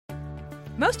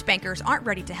Most bankers aren't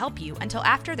ready to help you until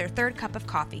after their third cup of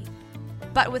coffee.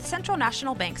 But with Central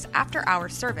National Bank's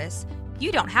after-hours service,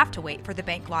 you don't have to wait for the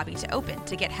bank lobby to open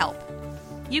to get help.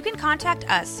 You can contact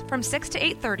us from 6 to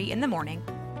 8:30 in the morning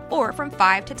or from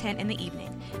 5 to 10 in the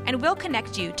evening, and we'll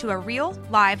connect you to a real,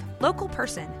 live, local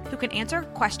person who can answer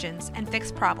questions and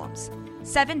fix problems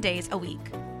 7 days a week.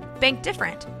 Bank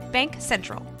different. Bank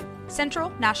Central. Central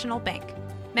National Bank.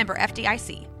 Member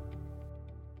FDIC.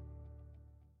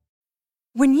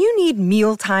 When you need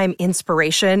mealtime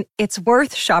inspiration, it's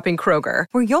worth shopping Kroger,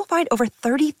 where you'll find over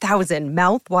 30,000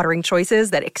 mouth-watering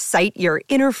choices that excite your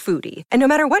inner foodie. And no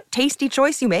matter what tasty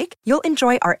choice you make, you'll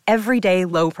enjoy our everyday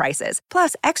low prices,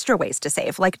 plus extra ways to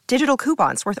save, like digital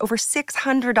coupons worth over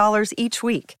 $600 each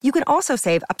week. You can also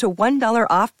save up to $1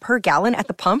 off per gallon at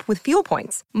the pump with fuel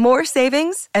points. More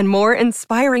savings and more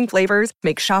inspiring flavors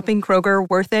make shopping Kroger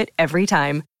worth it every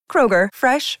time. Kroger,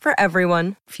 fresh for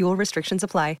everyone. Fuel restrictions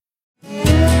apply.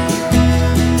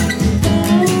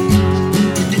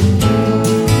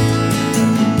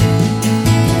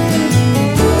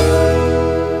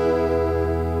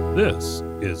 This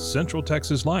is Central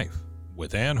Texas Life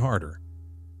with Ann Harder.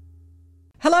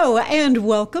 Hello and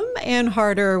welcome. Ann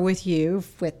Harder with you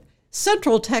with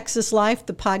Central Texas Life,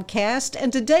 the podcast.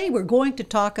 And today we're going to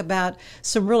talk about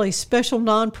some really special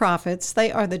nonprofits.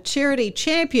 They are the Charity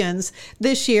Champions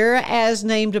this year, as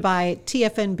named by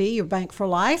TFNB, your Bank for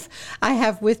Life. I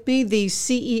have with me the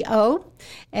CEO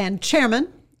and chairman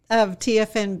of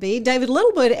TFNB, David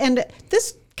Littlewood. And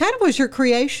this kind of was your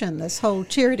creation, this whole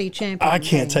Charity Champion I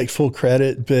can't thing. take full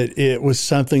credit, but it was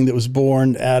something that was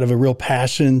born out of a real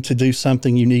passion to do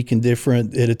something unique and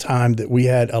different at a time that we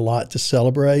had a lot to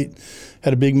celebrate.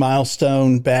 Had a big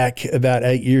milestone back about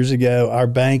 8 years ago. Our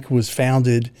bank was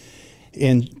founded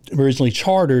and originally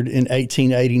chartered in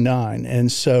 1889.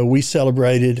 And so we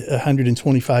celebrated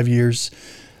 125 years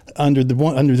under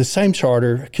the same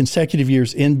charter, consecutive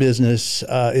years in business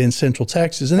in Central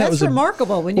Texas, and That's that was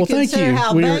remarkable when you consider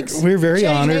how banks we're very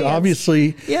honored. hands.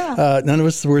 Obviously, none of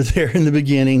us were there in the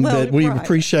beginning, but we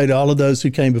appreciate all of those who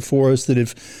came before us that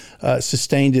have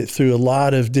sustained it through a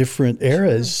lot of different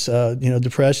eras.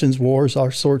 Depressions, wars, all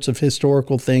sorts of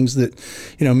historical things that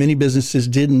many businesses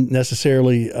didn't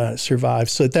necessarily survive.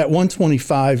 So at that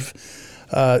 125.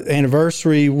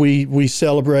 Anniversary, we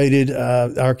celebrated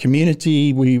our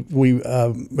community. We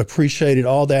appreciated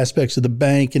all the aspects of the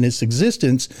bank and its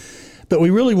existence, but we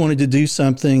really wanted to do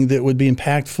something that would be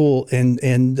impactful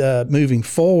and moving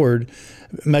forward,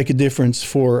 make a difference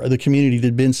for the community that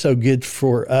had been so good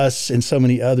for us and so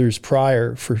many others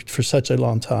prior for such a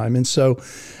long time. And so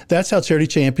that's how Charity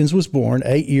Champions was born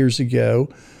 8 years ago.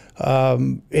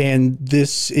 And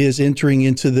this is entering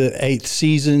into the 8th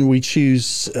season. We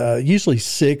choose usually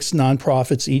 6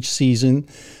 nonprofits each season.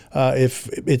 If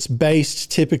it's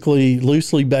typically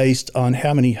loosely based on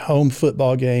how many home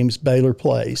football games Baylor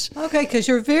plays. Okay, because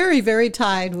you're very, very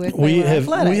tied with Baylor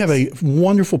Athletics. We have a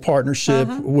wonderful partnership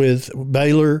with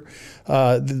Baylor.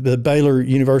 The Baylor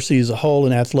University as a whole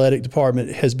and athletic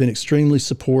department has been extremely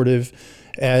supportive,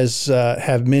 as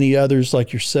have many others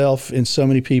like yourself, and so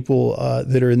many people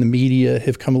that are in the media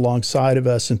have come alongside of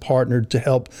us and partnered to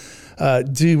help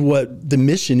do what the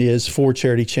mission is for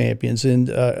Charity Champions. And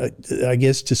I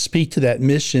guess to speak to that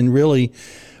mission, really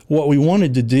what we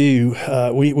wanted to do,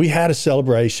 we had a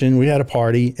celebration, we had a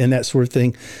party and that sort of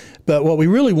thing. But what we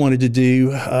really wanted to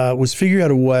do was figure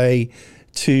out a way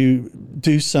to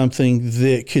do something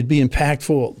that could be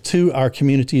impactful to our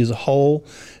community as a whole,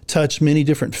 touch many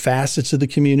different facets of the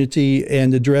community,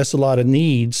 and address a lot of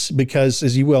needs. Because,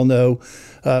 as you well know,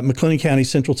 McLennan County,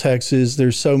 Central Texas,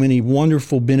 there's so many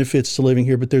wonderful benefits to living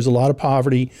here, but there's a lot of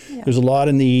poverty, there's a lot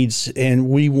of needs, and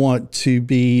we want to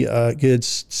be good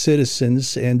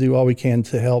citizens and do all we can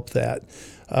to help that.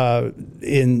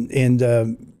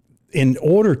 In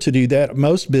order to do that,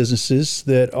 most businesses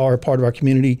that are part of our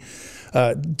community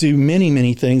do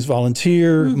many things,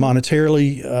 volunteer,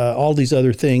 monetarily, all these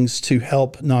other things to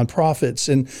help nonprofits.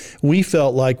 And we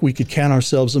felt like we could count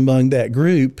ourselves among that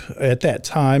group at that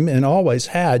time and always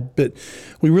had, but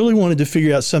we really wanted to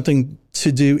figure out something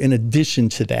to do in addition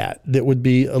to that would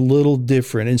be a little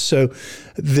different. And so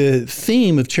the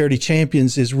theme of Charity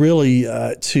Champions is really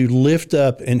to lift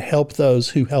up and help those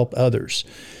who help others.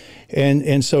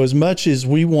 And so as much as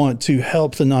we want to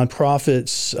help the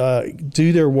nonprofits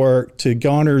do their work to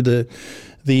garner the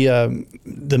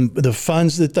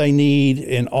funds that they need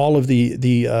and all of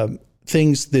the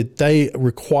things that they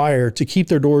require to keep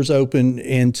their doors open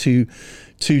and to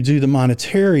do the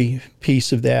monetary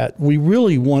piece of that, we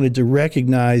really wanted to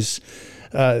recognize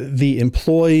the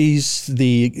employees,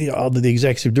 the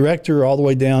executive director, all the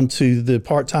way down to the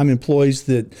part-time employees,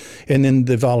 and then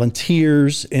the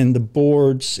volunteers and the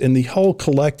boards and the whole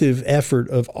collective effort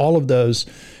of all of those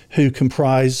who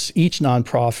comprise each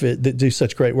nonprofit that do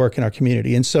such great work in our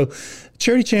community. And so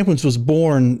Charity Champions was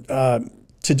born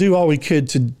to do all we could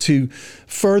to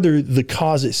further the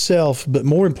cause itself, but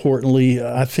more importantly,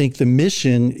 I think the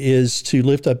mission is to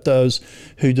lift up those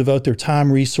who devote their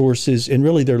time, resources, and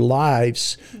really their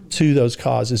lives to those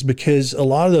causes, because a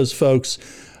lot of those folks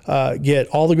get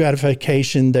all the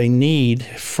gratification they need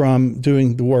from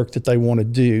doing the work that they want to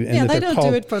do. And they don't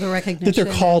do it for the recognition that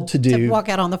they're called to do. To walk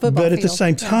out on the football field. But at the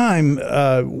same time,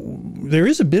 there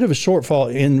is a bit of a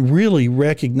shortfall in really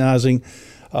recognizing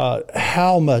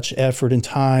how much effort and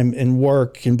time and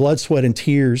work and blood, sweat, and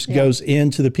tears goes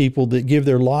into the people that give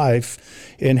their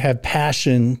life and have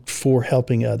passion for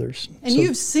helping others. And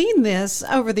you've seen this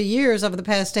over the years, over the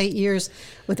past 8 years,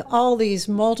 with all these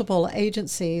multiple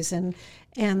agencies and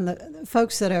the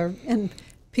folks that are and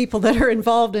people that are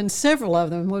involved in several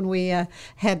of them. When we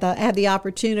had the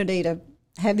opportunity to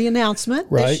have the announcement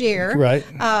this year,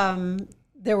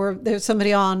 There's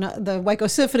somebody on the Waco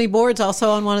Symphony boards, also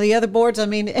on one of the other boards. I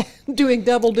mean, doing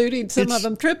double duty, some of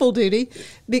them triple duty,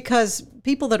 because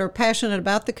people that are passionate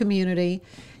about the community,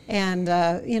 and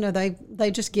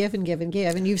they just give and give and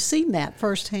give, and you've seen that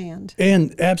firsthand.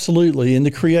 And absolutely, and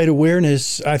to create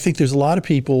awareness, I think there's a lot of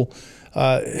people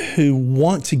who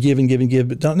want to give and give and give,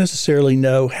 but don't necessarily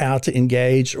know how to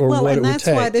engage or what it would take. And that's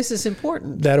why this is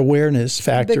important. That awareness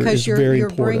factor is very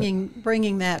important. Because you're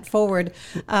bringing that forward.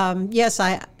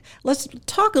 Let's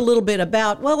talk a little bit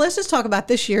about, let's just talk about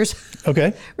this year's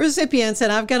recipients. And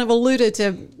I've kind of alluded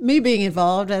to me being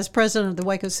involved as president of the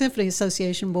Waco Symphony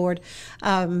Association Board.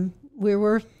 We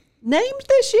were named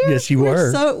this year. Yes, you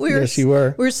were. Yes, you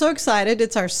were. We're so excited.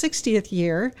 It's our 60th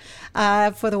year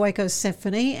for the Waco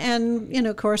Symphony. And,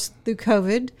 of course, through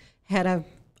COVID, had a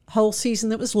whole season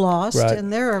that was lost. Right.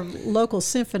 And there are local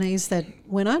symphonies that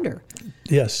went under.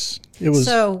 Yes, it was.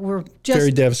 So we're just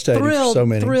very devastating for so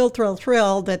many.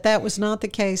 Thrilled that was not the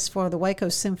case for the Waco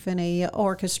Symphony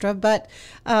Orchestra. But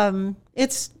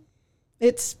it's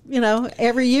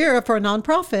every year for a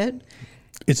nonprofit,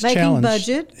 it's making challenge.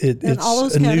 Budget it's and all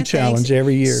those a kind new of challenge things.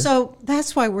 every year. So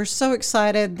that's why we're so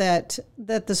excited that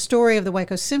the story of the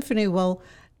Waco Symphony will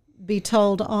be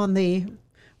told on the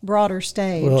broader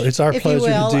stage. Well, it's our pleasure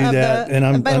to do that, and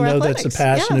I know that's a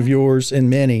passion of yours and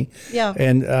many. Yeah.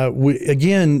 And we,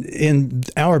 again, in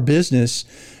our business,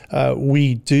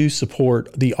 we do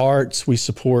support the arts. We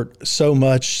support so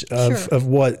much of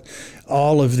what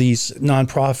all of these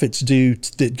nonprofits do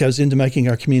that goes into making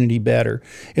our community better.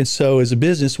 And so as a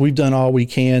business, we've done all we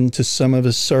can to, some of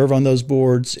us serve on those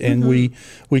boards, and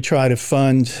we try to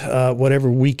fund whatever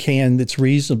we can that's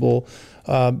reasonable.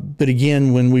 But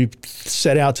again, when we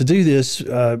set out to do this,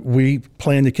 we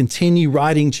plan to continue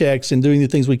writing checks and doing the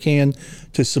things we can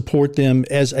to support them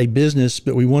as a business,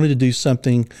 but we wanted to do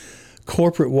something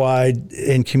corporate-wide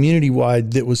and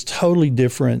community-wide that was totally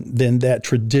different than that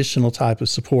traditional type of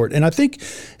support. And I think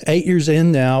 8 years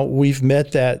in now, we've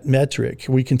met that metric.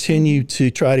 We continue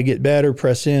to try to get better,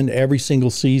 press in every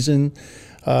single season.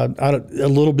 A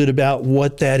little bit about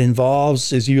what that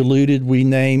involves. As you alluded, we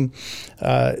name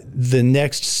the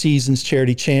next season's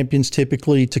charity champions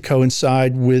typically to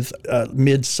coincide with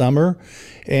midsummer,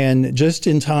 and just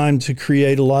in time to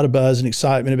create a lot of buzz and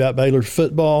excitement about Baylor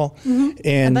football.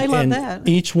 And they love that.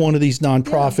 Each one of these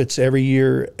nonprofits every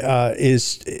year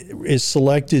is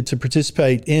selected to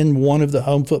participate in one of the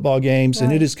home football games,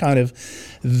 and it is kind of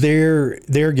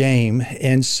their game.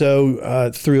 And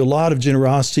so through a lot of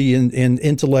generosity and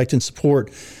intellect and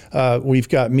support, we've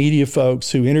got media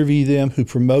folks who interview them, who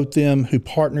promote them, who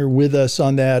partner with us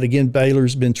on that. Again,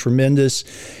 Baylor's been tremendous.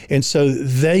 And so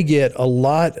they get a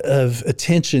lot of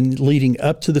attention leading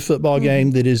up to the football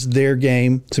game that is their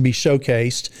game to be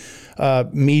showcased,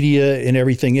 media and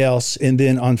everything else. And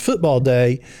then on football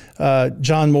day,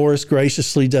 John Morris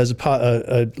graciously does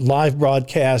a live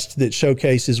broadcast that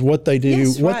showcases what they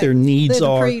do, what their needs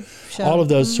are, all of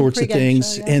those sorts of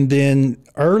things. And then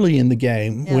early in the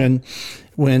game,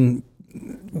 when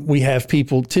we have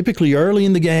people, typically early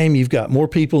in the game, you've got more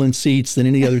people in seats than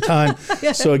any other time.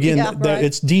 So again,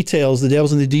 it's details, the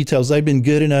devil's in the details. They've been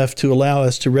good enough to allow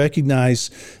us to recognize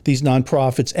these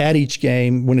nonprofits at each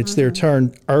game when it's their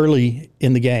turn early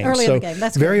in the game. Early in the game,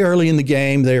 that's very early in the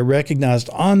game. They are recognized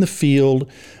on the field.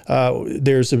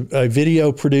 There's a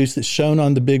video produced that's shown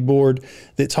on the big board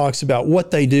that talks about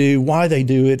what they do, why they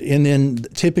do it, and then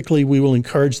typically we will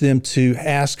encourage them to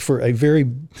ask for a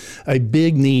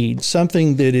big need,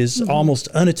 something that is almost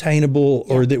unattainable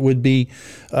or that would be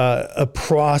a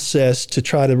process to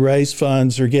try to raise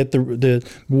funds or get the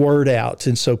word out.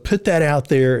 And so put that out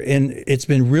there, and it's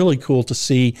been really cool to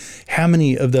see how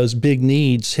many of those big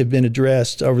needs have been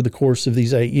addressed over the course of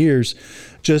these 8 years,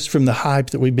 just from the hype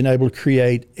that we've been able to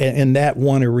create in that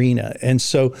one arena. And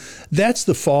so that's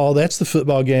the fall, that's the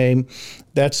football game,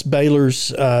 that's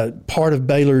Baylor's, part of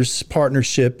Baylor's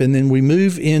partnership. And then we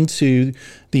move into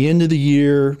the end of the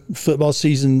year, football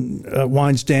season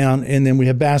winds down, and then we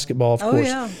have basketball, of course.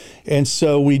 Yeah. And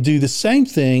so we do the same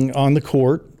thing on the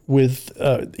court with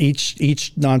each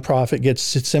nonprofit gets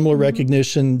similar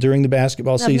recognition during the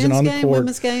basketball season on the court.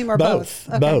 Women's game, or both?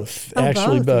 Okay. Both.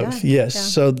 Actually, both. Yeah.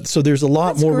 Yes. Yeah. So there's a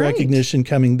lot more recognition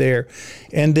coming there.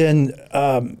 And then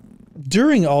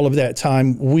during all of that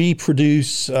time, we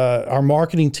produce our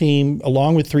marketing team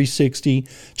along with 360.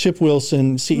 Chip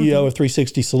Wilson, CEO of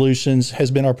 360 Solutions,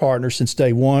 has been our partner since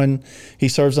day one. He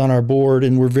serves on our board,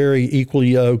 and we're very equally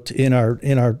yoked in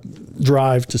our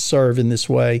drive to serve in this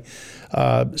way.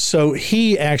 So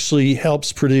he actually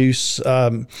helps produce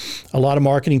a lot of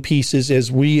marketing pieces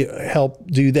as we help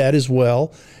do that as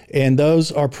well. And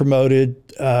those are promoted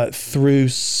through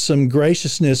some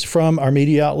graciousness from our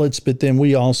media outlets, but then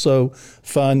we also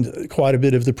fund quite a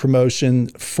bit of the promotion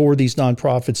for these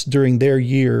nonprofits during their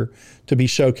year to be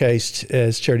showcased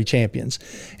as charity champions.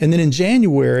 And then in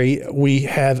January, we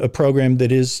have a program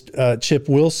that is Chip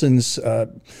Wilson's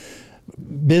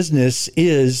business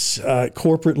is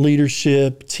corporate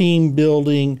leadership, team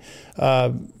building,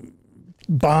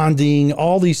 bonding,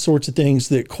 all these sorts of things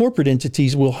that corporate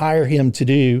entities will hire him to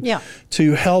do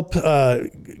to help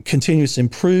continuous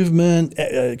improvement,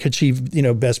 achieve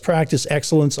best practice,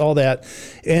 excellence, all that,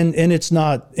 and it's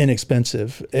not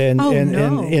inexpensive.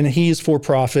 And he is for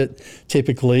profit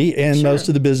typically, and most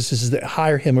of the businesses that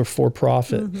hire him are for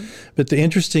profit. But the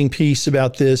interesting piece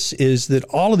about this is that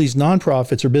all of these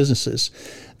nonprofits are businesses.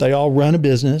 They all run a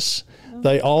business.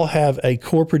 They all have a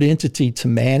corporate entity to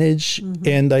manage,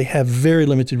 and they have very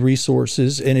limited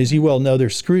resources. And as you well know, they're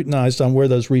scrutinized on where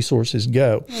those resources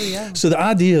go. So the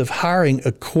idea of hiring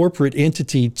a corporate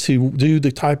entity to do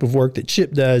the type of work that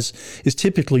Chip does is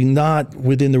typically not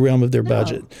within the realm of their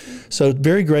budget. So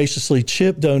very graciously,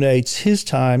 Chip donates his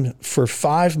time for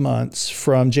 5 months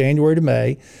from January to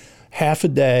May, half a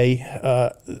day.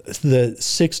 The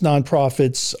 6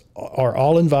 nonprofits are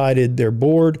all invited. Their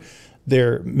board,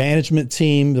 their management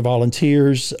team, the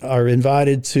volunteers are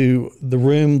invited to the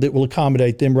room that will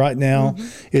accommodate them. Right now,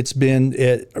 it's been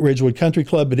at Ridgewood Country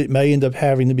Club, but it may end up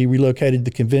having to be relocated to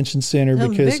the convention center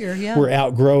because we're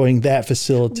outgrowing that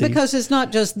facility. Because it's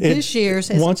not just this year's.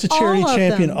 It's once a charity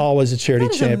champion, always a charity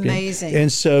champion. Amazing.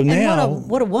 And so now,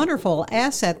 what a wonderful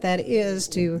asset that is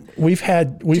to we've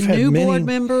had new many board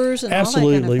members. And absolutely,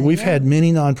 all that kind of thing. We've had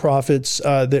many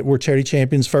nonprofits that were charity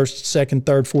champions first, second,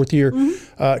 third, fourth year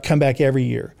come back every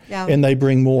year, and they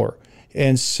bring more.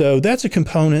 And so that's a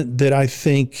component that I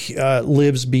think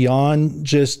lives beyond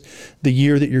just the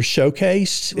year that you're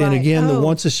showcased. Right. And again,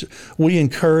 we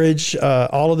encourage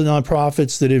all of the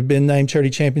nonprofits that have been named charity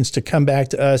champions to come back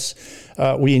to us.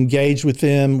 We engage with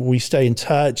them. We stay in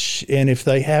touch. And if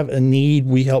they have a need,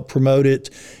 we help promote it.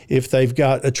 If they've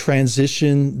got a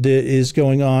transition that is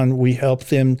going on, we help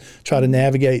them try to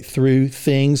navigate through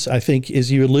things. I think, as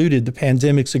you alluded, the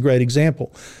pandemic's a great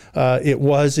example. It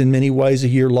was in many ways a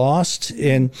year lost,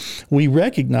 and we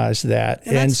recognize that.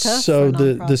 And so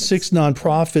the 6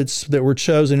 nonprofits that were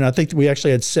chosen, and I think we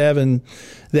actually had 7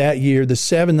 that year, the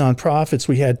 7 nonprofits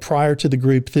we had prior to the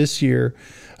group this year,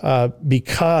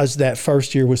 because that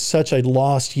first year was such a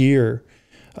lost year,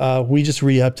 we just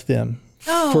re-upped them.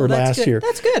 For last year.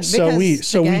 That's good. So we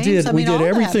did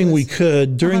everything we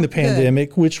could during the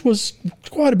pandemic, which was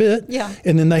quite a bit. Yeah.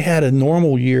 And then they had a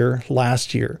normal year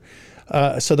last year.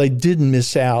 So they didn't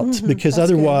miss out because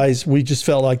otherwise we just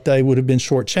felt like they would have been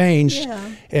shortchanged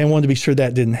and wanted to be sure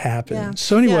that didn't happen. Yeah.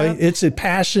 So anyway, it's a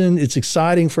passion. It's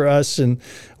exciting for us, and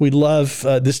we love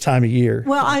this time of year.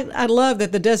 Well, I love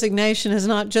that the designation is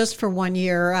not just for 1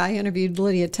 year. I interviewed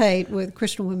Lydia Tate with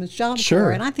Christian Women's Job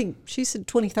Corps, and I think she said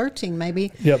 2013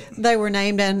 maybe. They were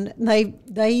named, and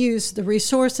they use the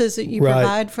resources that you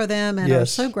provide for them, and are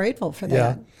so grateful for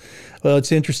that. Well,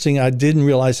 it's interesting. I didn't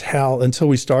realize how, until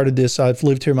we started this, I've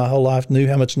lived here my whole life, knew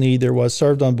how much need there was,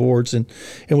 served on boards, and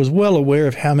was well aware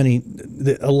of how many,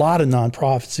 a lot of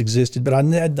nonprofits existed, but I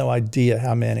had no idea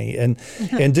how many. And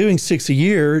doing 6 a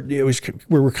year,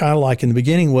 we were kind of like in the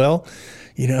beginning, well,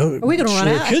 Are we going to run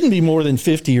out? There couldn't be more than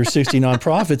 50 or 60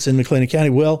 nonprofits in McLennan County.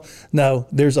 Well, no,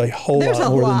 there's a whole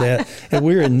lot more than that. And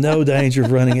we're in no danger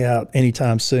of running out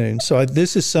anytime soon. So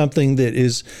this is something that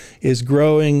is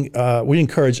growing. We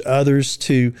encourage others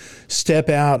to step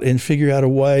out and figure out a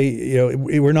way.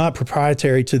 We're not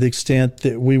proprietary to the extent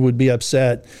that we would be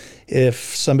upset if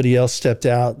somebody else stepped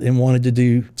out and wanted to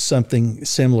do something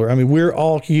similar. I mean, we're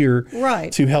all here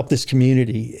to help this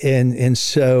community. And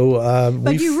so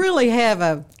but you really have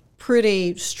a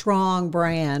pretty strong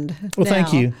brand. Well,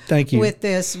 thank you. With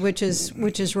this, which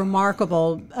is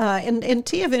remarkable. And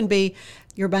TFNB,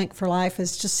 your Bank for Life,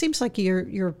 just seems like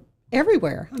you're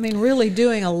everywhere. I mean, really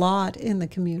doing a lot in the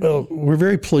community. Well, we're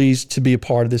very pleased to be a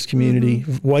part of this community.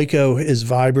 Waco is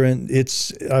vibrant.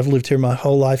 I've lived here my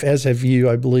whole life, as have you,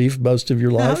 I believe, most of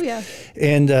your life. Oh, yeah.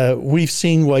 And we've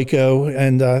seen Waco,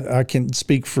 and I can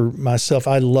speak for myself.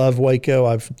 I love Waco.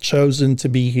 I've chosen to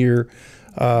be here.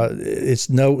 There's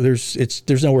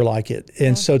nowhere like it.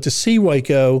 And so to see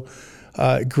Waco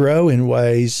grow in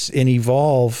ways and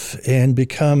evolve and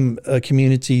become a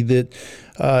community that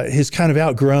has kind of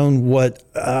outgrown what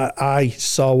I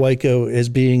saw Waco as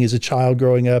being as a child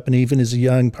growing up, and even as a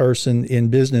young person in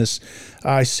business.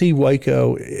 I see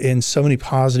Waco in so many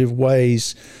positive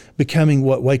ways becoming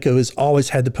what Waco has always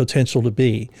had the potential to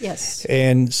be. Yes.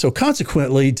 And so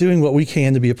consequently, doing what we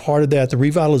can to be a part of that, the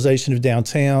revitalization of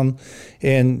downtown,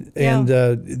 and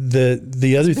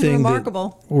the other thing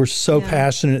that we're so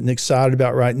passionate and excited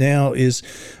about right now is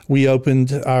we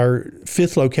opened our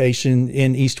 5th location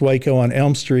in East Waco on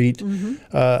Elm Street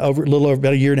a little over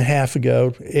about a year and a half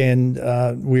ago, and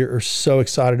we are so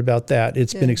excited about that.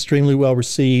 It's been extremely well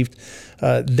received.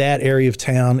 That area of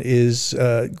town is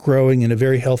growing in a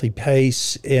very healthy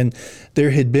pace, and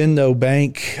there had been no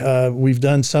bank. We've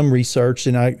done some research,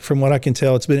 and from what I can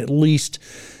tell, it's been at least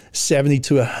 70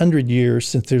 to 100 years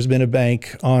since there's been a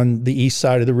bank on the east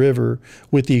side of the river,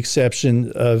 with the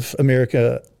exception of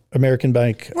American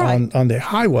Bank on the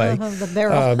highway. The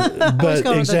barrel. But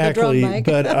exactly.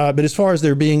 But as far as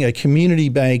there being a community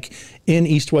bank in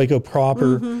East Waco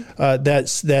proper,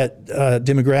 that's that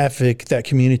demographic, that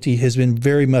community has been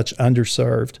very much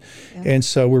underserved. Yeah. And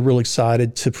so we're really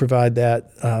excited to provide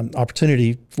that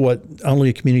opportunity, what only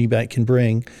a community bank can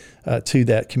bring to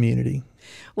that community.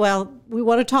 Well, we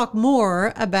want to talk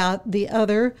more about the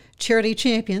other charity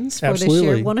champions for this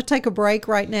year. We want to take a break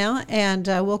right now, and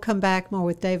we'll come back more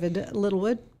with David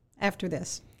Littlewood after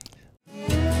this.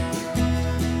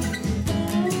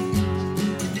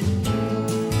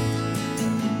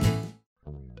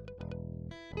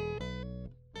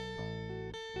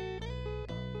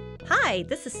 Hi,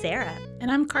 this is Sarah.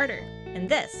 And I'm Carter. And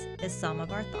this is Some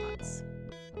of Our Thoughts.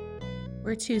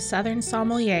 We're 2 Southern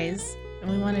sommeliers, and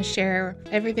we want to share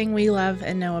everything we love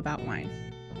and know about wine.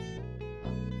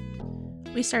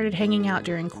 We started hanging out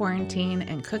during quarantine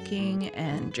and cooking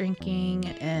and drinking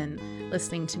and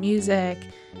listening to music,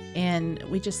 and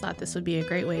we just thought this would be a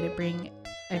great way to bring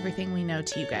everything we know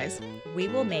to you guys. We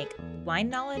will make wine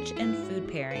knowledge and food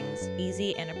pairings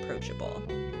easy and approachable.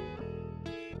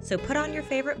 So put on your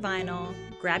favorite vinyl,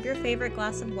 grab your favorite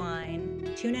glass of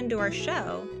wine, tune into our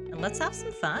show, and let's have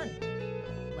some fun.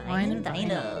 Wine and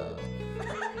vinyl.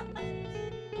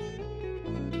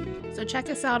 So check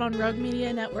us out on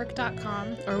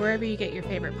roguemedianetwork.com or wherever you get your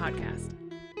favorite podcast.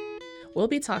 We'll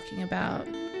be talking about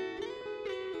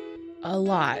a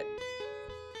lot.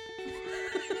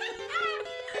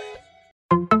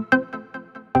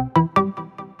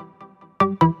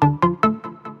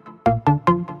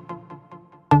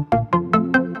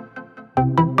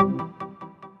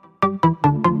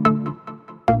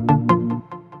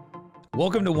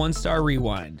 Welcome to One Star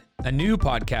Rewind, a new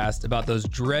podcast about those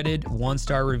dreaded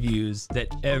one-star reviews that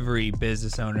every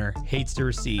business owner hates to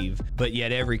receive, but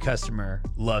yet every customer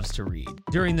loves to read.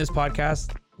 During this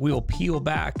podcast, we will peel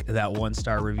back that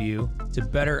one-star review to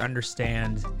better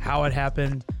understand how it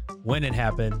happened, when it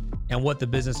happened, and what the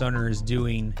business owner is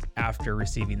doing after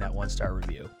receiving that one-star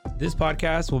review. This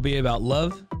podcast will be about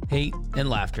love, hate, and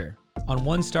laughter. On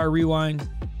One Star Rewind,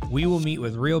 we will meet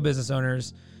with real business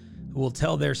owners who will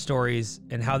tell their stories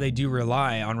and how they do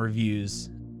rely on reviews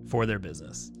for their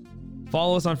business.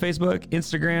 Follow us on Facebook,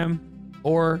 Instagram,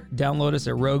 or download us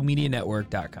at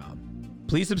roguemedianetwork.com.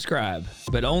 Please subscribe,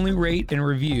 but only rate and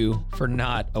review for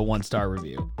not a one-star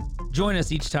review. Join us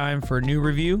each time for a new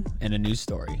review and a new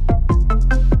story.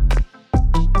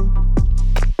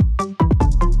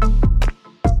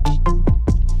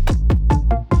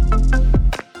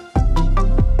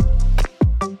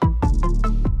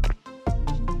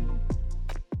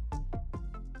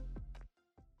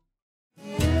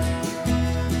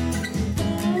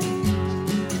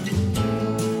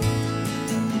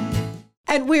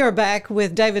 And we are back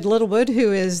with David Littlewood,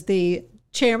 who is the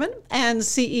Chairman and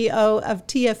CEO of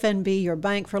TFNB, Your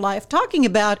Bank for Life, talking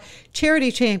about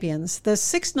Charity Champions, the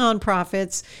 6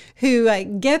 nonprofits who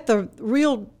get the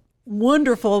real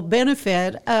wonderful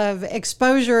benefit of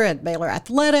exposure at Baylor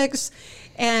Athletics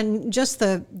and just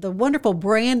the wonderful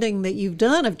branding that you've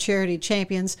done of Charity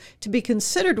Champions. To be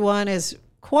considered one is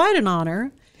quite an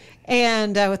honor.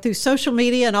 And through social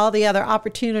media and all the other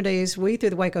opportunities, we,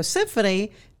 through the Waco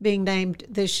Symphony, being named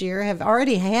this year, have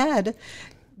already had,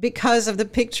 because of the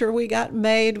picture we got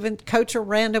made when Coach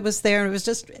Aranda was there. And it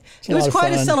was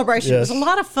quite a celebration. Yes. It was a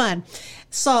lot of fun.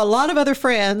 Saw a lot of other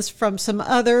friends from some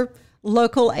other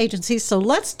local agencies. So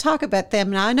let's talk about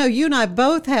them. Now, I know you and I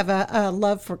both have a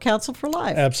love for Council for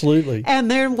Life. Absolutely.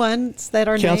 And they're ones that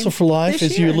are Council named for Life,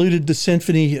 this as year. you alluded to,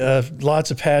 Symphony,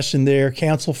 lots of passion there.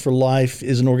 Council for Life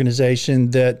is an organization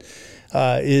that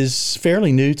is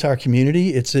fairly new to our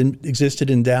community. It's existed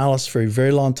in Dallas for a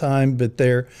very long time, but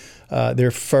their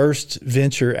first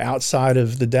venture outside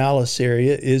of the Dallas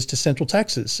area is to Central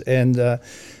Texas. And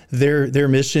their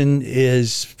mission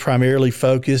is primarily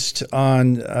focused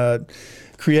on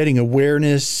creating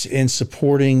awareness and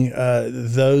supporting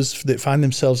those that find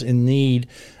themselves in need,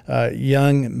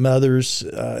 young mothers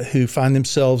who find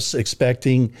themselves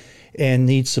expecting and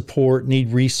need support,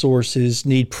 need resources,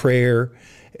 need prayer.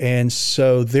 And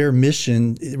so their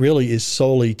mission really is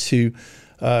solely to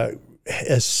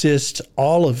assist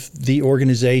all of the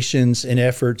organizations and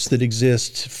efforts that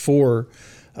exist for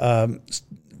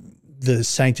the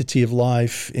sanctity of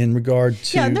life in regard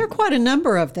to... Yeah, and there are quite a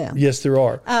number of them. Yes, there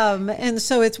are. And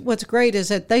so what's great is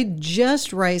that they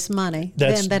just raise money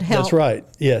that help. That's right,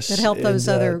 yes. That help those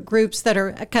other groups that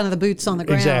are kind of the boots on the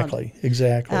ground.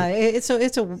 Exactly. It's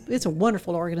a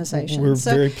wonderful organization. We're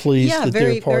very pleased that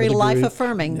they're part very of the life group.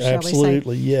 affirming, shall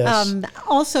Absolutely, we say. yes.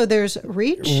 Also, there's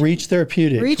Reach. Reach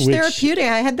Therapeutic. Therapeutic.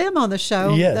 I had them on the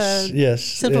show. Yes.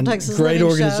 Central And Texas great Living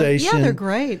organization. Show. Yeah, they're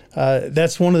great.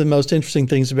 That's one of the most interesting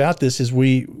things about this is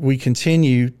we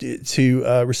continue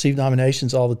to receive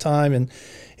nominations all the time, and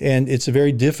it's a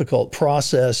very difficult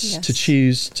process to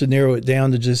choose to narrow it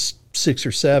down to just 6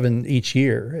 or 7 each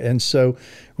year. And so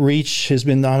Reach has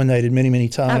been nominated many, many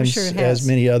times, sure as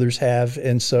many others have.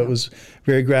 And so it was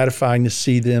very gratifying to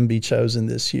see them be chosen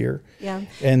this year. Yeah.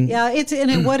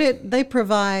 They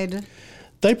provide.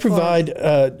 They provide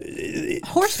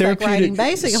horseback riding,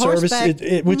 basically service,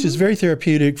 horseback, which is very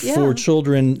therapeutic for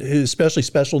children, especially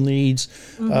special needs,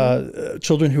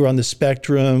 children who are on the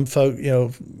spectrum,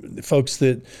 folks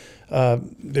that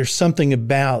there's something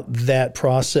about that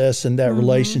process and that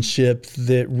relationship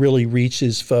that really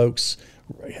reaches folks,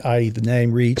 i.e. the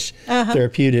name Reach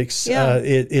Therapeutics. Yeah.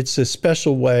 It's a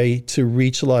special way to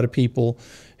reach a lot of people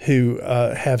who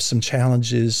have some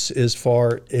challenges as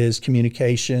far as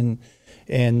communication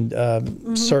and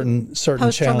certain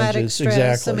post-traumatic challenges. stress.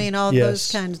 Exactly. I mean, all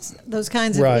those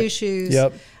kinds of issues.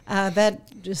 Yep.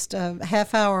 That just a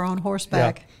half hour on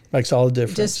horseback makes all the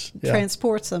difference. just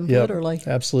transports them literally.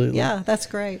 Absolutely. Yeah, that's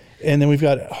great. And then we've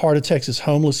got Heart of Texas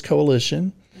Homeless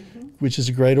Coalition, which is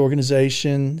a great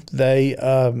organization. They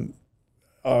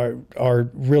are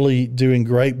really doing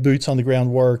great boots on the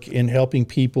ground work in helping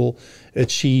people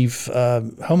achieve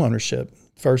home ownership.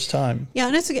 First time. Yeah,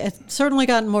 and it's certainly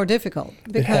gotten more difficult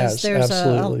because there's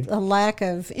a lack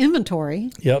of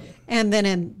inventory. Yep. And then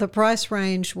in the price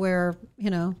range where,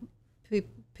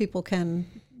 people can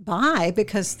buy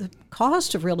because the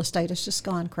cost of real estate has just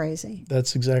gone crazy.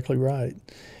 That's exactly right.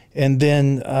 And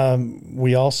then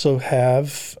we also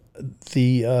have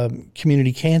the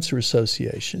Community Cancer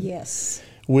Association. Yes.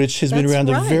 Which has been around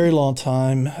a very long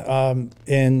time.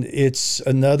 And it's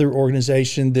another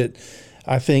organization that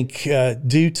I think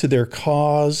due to their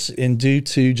cause and due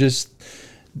to just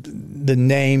the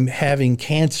name having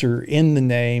cancer in the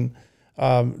name,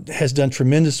 has done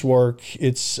tremendous work.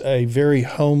 It's a very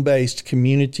home-based,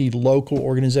 community, local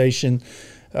organization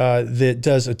that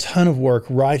does a ton of work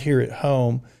right here at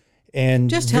home. And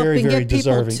just very, helping very get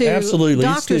people deserving. to Absolutely.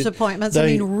 doctor's appointments.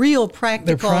 Real practical.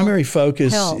 Their primary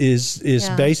focus help. is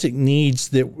basic needs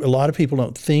that a lot of people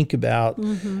don't think about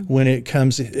when it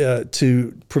comes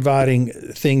to providing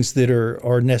things that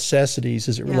are necessities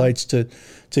as it relates to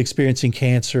experiencing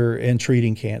cancer and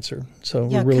treating cancer. So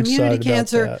we're really excited about that. Community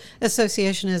Cancer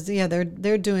Association is they're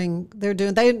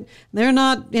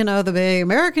not the big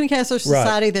American Cancer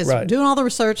Society that's doing all the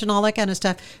research and all that kind of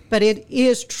stuff, but it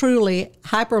is truly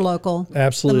hyper local.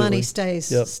 Absolutely, the money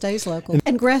stays local.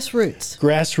 And Grassroots.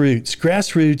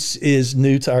 Grassroots is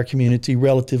new to our community,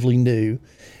 relatively new.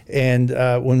 And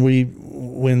when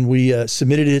we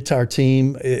submitted it to our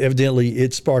team, evidently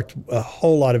it sparked a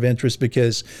whole lot of interest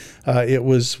because it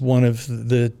was one of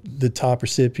the top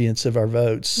recipients of our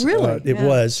votes. Really? It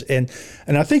was. And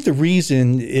I think the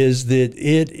reason is that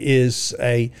it is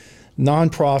a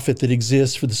nonprofit that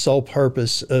exists for the sole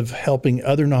purpose of helping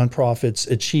other nonprofits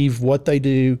achieve what they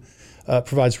do,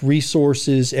 provides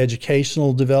resources,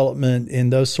 educational development,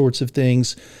 and those sorts of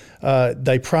things.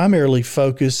 They primarily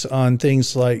focus on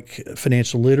things like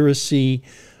financial literacy,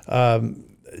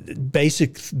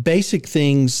 basic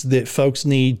things that folks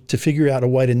need to figure out a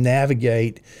way to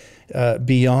navigate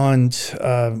beyond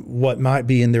what might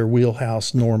be in their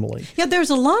wheelhouse normally. Yeah, there's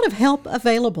a lot of help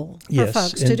available for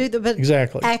folks to do that, but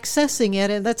exactly accessing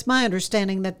it, and that's my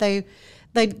understanding that they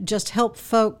just help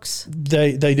folks.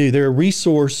 They do. They're a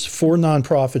resource for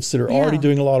nonprofits that are already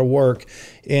doing a lot of work,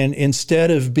 and instead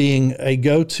of being a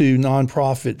go-to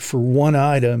nonprofit for one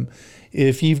item,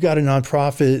 if you've got a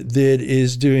nonprofit that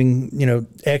is doing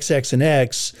X, X, and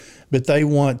X, but they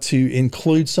want to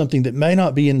include something that may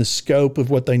not be in the scope of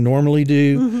what they normally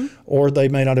do, or they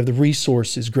may not have the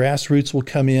resources, Grassroots will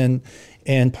come in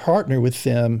and partner with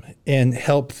them and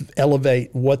help elevate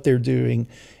what they're doing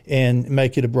and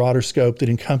make it a broader scope that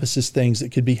encompasses things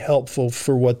that could be helpful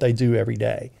for what they do every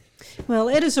day. Well,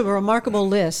 it is a remarkable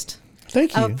list.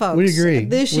 Thank you. Of folks we agree.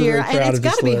 This We're year, very proud and it's of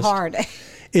this got to be list. hard.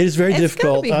 It is very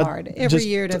difficult. It's got to be hard every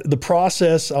year. The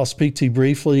process, I'll speak to you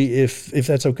briefly if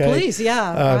that's okay. Please,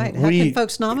 yeah, right. How can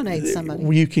folks nominate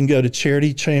somebody? You can go to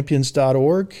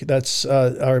charitychampions.org. That's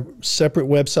our separate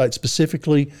website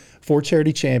specifically for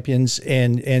Charity Champions,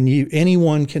 and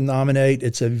anyone can nominate.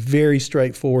 It's a very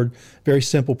straightforward, very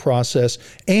simple process,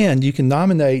 and you can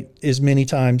nominate as many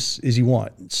times as you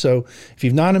want. So if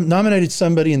you've nominated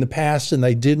somebody in the past and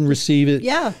they didn't receive it,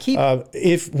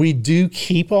 if we do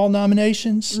keep all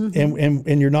nominations,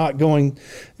 and you're not going,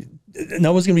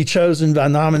 no one's going to be chosen by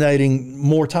nominating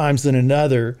more times than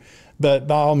another. But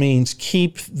by all means,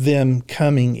 keep them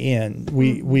coming in.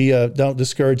 We don't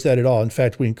discourage that at all. In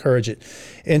fact, we encourage it.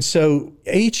 And so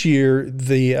each year,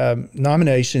 the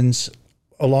nominations,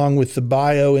 along with the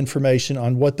bio information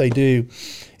on what they do,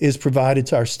 is provided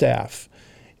to our staff.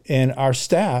 And our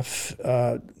staff,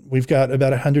 we've got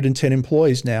about 110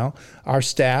 employees now. Our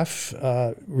staff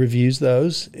reviews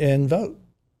those and vote.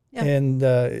 Yeah.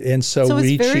 And so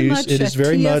we choose. It is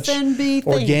very much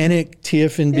organic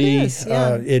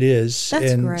TFNB. It is.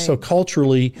 That's and great. So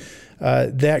culturally,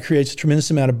 that creates a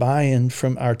tremendous amount of buy-in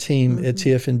from our team at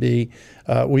TFNB.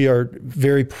 We are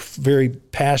very, very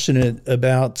passionate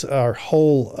about our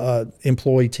whole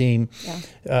employee team,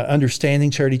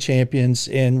 understanding Charity Champions,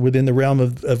 and within the realm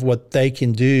of what they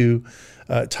can do,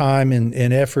 time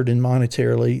and effort and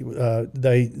monetarily,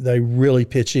 they really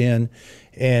pitch in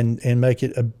and make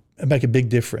it make a big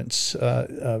difference,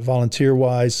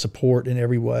 volunteer-wise, support in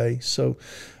every way. So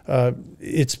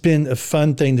it's been a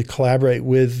fun thing to collaborate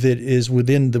with that is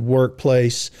within the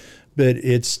workplace, but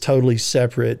it's totally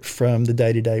separate from the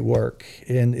day-to-day work.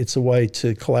 And it's a way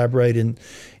to collaborate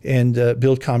and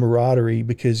build camaraderie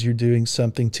because you're doing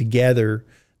something together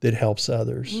that helps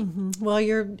others. Mm-hmm. Well,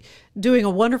 you're doing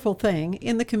a wonderful thing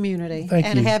in the community.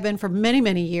 Thank you. Have been for many,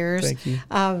 many years. Thank you.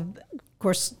 Of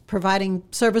course, providing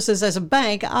services as a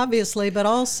bank, obviously, but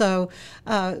also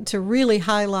to really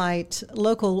highlight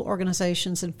local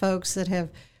organizations and folks that have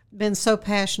been so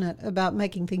passionate about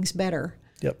making things better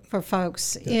for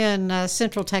folks in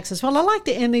Central Texas. Well, I like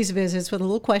to end these visits with a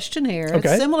little questionnaire.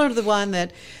 Okay. It's similar to the one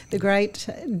that the great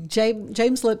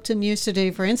James Lipton used to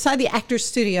do for Inside the Actors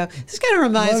Studio. This kind of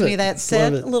reminds me of that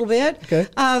set a little bit. Okay.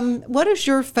 What is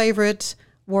your favorite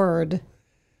word?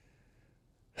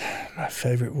 My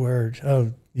favorite word.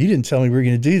 Oh, you didn't tell me we were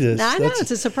going to do this. I know, it's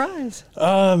a surprise.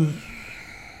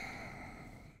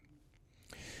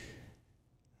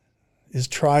 As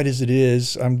trite as it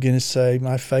is, I'm going to say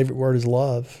my favorite word is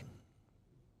love.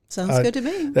 Sounds good to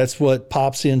me. That's what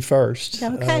pops in first.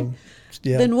 Okay.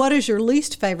 Then what is your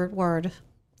least favorite word?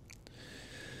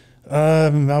 I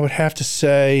would have to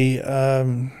say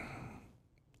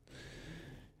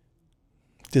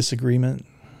disagreement.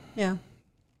 Yeah.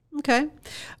 Okay.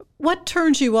 What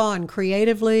turns you on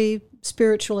creatively,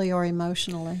 spiritually, or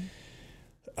emotionally?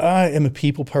 I am a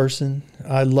people person.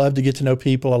 I love to get to know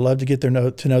people. I love to get to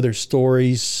know their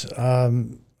stories. I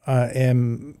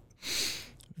am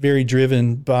very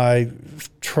driven by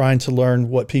trying to learn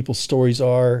what people's stories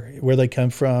are, where they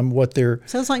come from, what their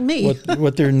sounds like me.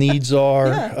 what their needs are,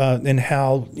 and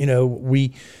how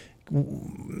we.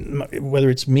 Whether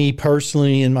it's me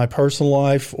personally in my personal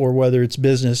life or whether it's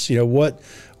business, what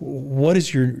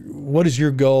is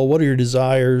your goal? What are your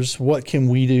desires? What can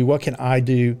we do? What can I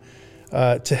do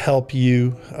to help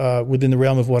you within the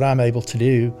realm of what I'm able to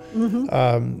do.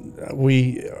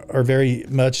 We are very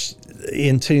much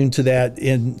in tune to that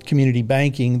in community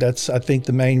banking. That's, I think,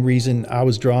 the main reason I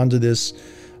was drawn to this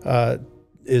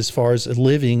as far as a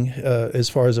living, as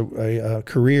far as a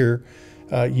career.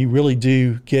 You really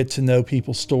do get to know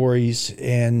people's stories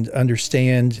and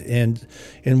understand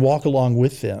and walk along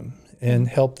with them and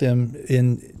help them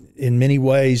in many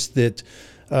ways that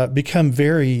become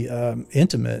very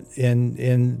intimate,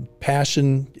 and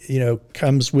passion,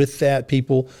 comes with that.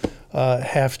 People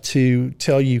have to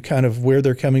tell you kind of where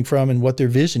they're coming from and what their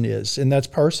vision is, and that's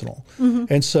personal.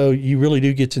 And so you really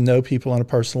do get to know people on a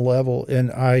personal level.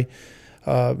 And I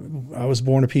was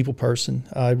born a people person.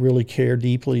 I really care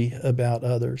deeply about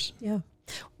others. Yeah.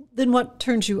 Then what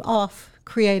turns you off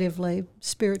creatively,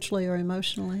 spiritually, or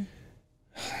emotionally?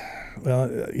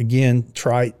 Well, again,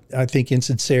 trite. I think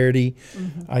insincerity.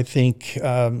 I think,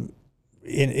 and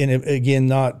again,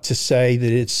 not to say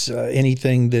that it's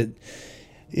anything that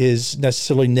is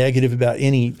necessarily negative about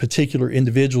any particular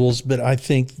individuals, but I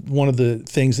think one of the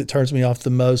things that turns me off the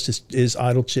most is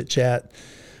idle chit chat.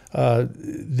 One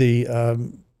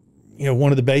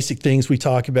of the basic things we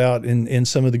talk about in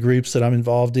some of the groups that I'm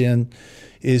involved in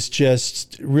is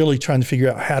just really trying to figure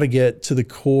out how to get to the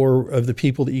core of the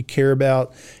people that you care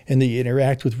about and that you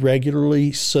interact with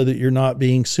regularly, so that you're not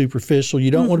being superficial. You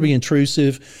don't want to be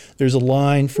intrusive. There's a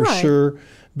line for sure.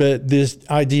 But this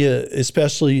idea,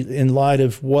 especially in light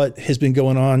of what has been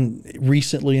going on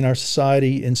recently in our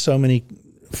society in so many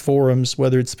forums,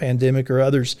 whether it's the pandemic or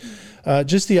others,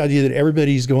 just the idea that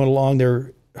everybody's going along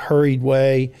their hurried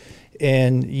way,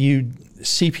 and you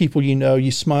see people,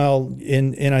 you smile,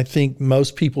 and I think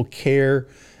most people care,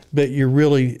 but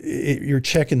you're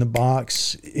checking the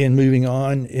box and moving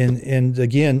on. And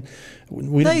again,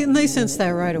 they sense that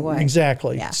right away.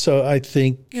 Exactly. Yeah. So I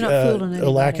think a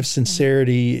lack of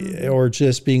sincerity or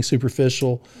just being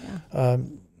superficial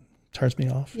turns me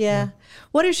off. Yeah.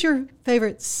 What is your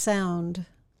favorite sound?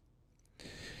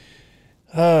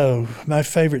 Oh, my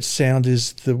favorite sound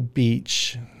is the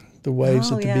beach. The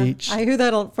waves at the beach. I hear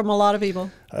that from a lot of people.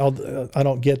 I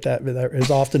don't get that as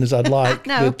often as I'd like,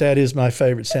 no. But that is my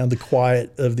favorite sound, the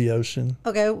quiet of the ocean.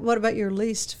 Okay, what about your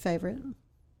least favorite?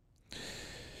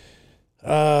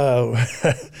 My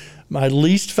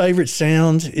least favorite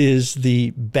sound is the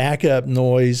backup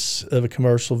noise of a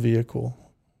commercial vehicle.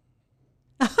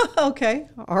 Okay,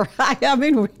 all right. I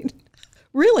mean,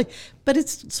 really? But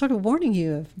it's sort of warning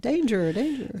you of danger.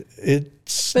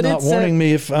 It's not warning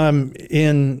me if I'm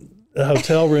in a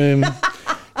hotel room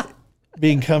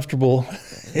being comfortable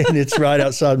and it's right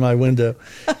outside my window.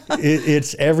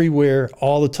 It's everywhere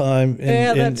all the time.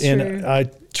 And I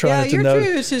try not to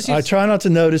notice. I try not to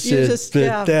notice it,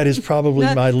 but that is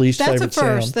probably my least favorite sound. That's the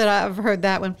first that I've heard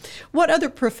that one. What other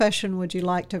profession would you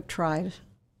like to have tried?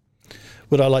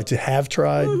 Would I like to have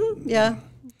tried? Yeah.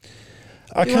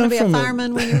 You want to be a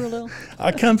fireman when you were little?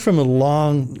 I come from a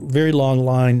very long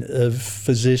line of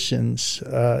physicians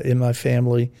in my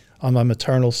family on my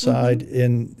maternal side,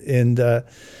 and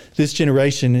this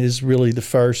generation is really the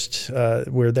first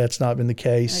where that's not been the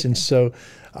case. Okay. And so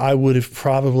I would have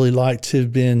probably liked to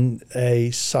have been a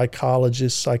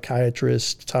psychologist,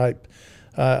 psychiatrist type.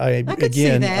 I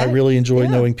really enjoy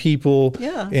knowing people,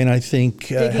 and I think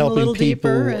helping people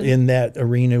in that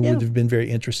arena would have been very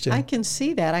interesting. I can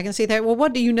see that. Well,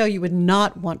 what do you know you would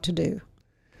not want to do?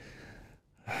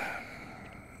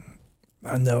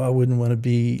 I know I wouldn't want to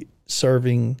be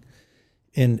serving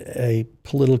in a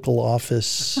political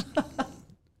office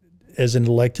as an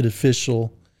elected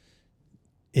official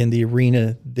in the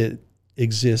arena that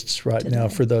exists right now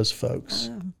for those folks.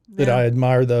 That I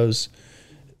admire those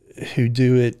who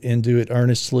do it and do it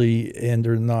earnestly and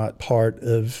are not part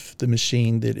of the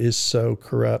machine that is so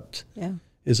corrupt,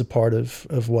 is a part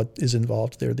of what is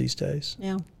involved there these days.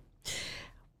 Yeah.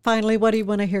 Finally, what do you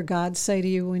want to hear God say to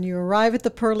you when you arrive at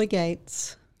the pearly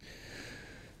gates?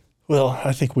 Well,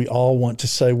 I think we all want to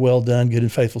say, well done, good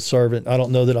and faithful servant. I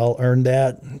don't know that I'll earn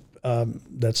that.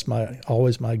 That's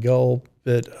always my goal.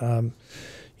 But,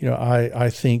 I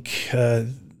think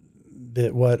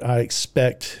that what I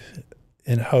expect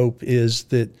and hope is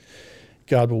that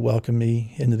God will welcome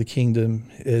me into the kingdom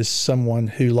as someone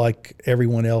who, like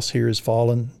everyone else here, has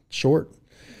fallen short.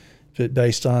 But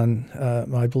based on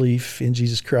my belief in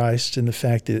Jesus Christ and the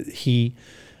fact that He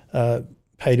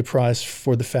paid a price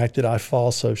for the fact that I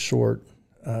fall so short,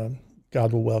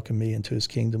 God will welcome me into His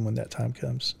kingdom when that time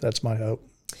comes. That's my hope.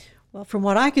 Well, from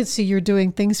what I can see, you're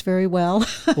doing things very well.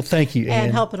 Well, thank you, Ann.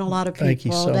 And helping a lot of people. Thank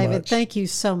you so David, much. thank you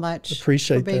so much.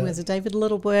 Appreciate for being that. with David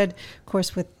Littlewood, of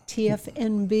course, with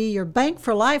TFNB, your Bank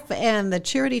for Life, and the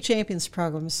Charity Champions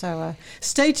Program. So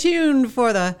stay tuned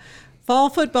for the fall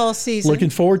football season. Looking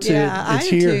forward to it. It's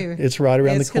here. It's right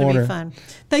around the corner. It's going to be fun.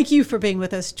 Thank you for being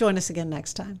with us. Join us again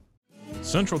next time.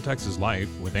 Central Texas Life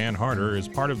with Ann Harder is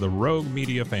part of the Rogue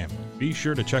Media family. Be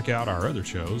sure to check out our other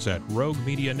shows at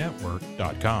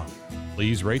roguemedianetwork.com.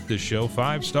 Please rate this show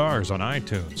 5 stars on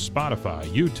iTunes, Spotify,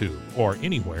 YouTube, or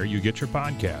anywhere you get your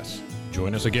podcasts.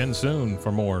 Join us again soon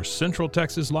for more Central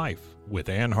Texas Life with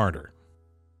Ann Harder.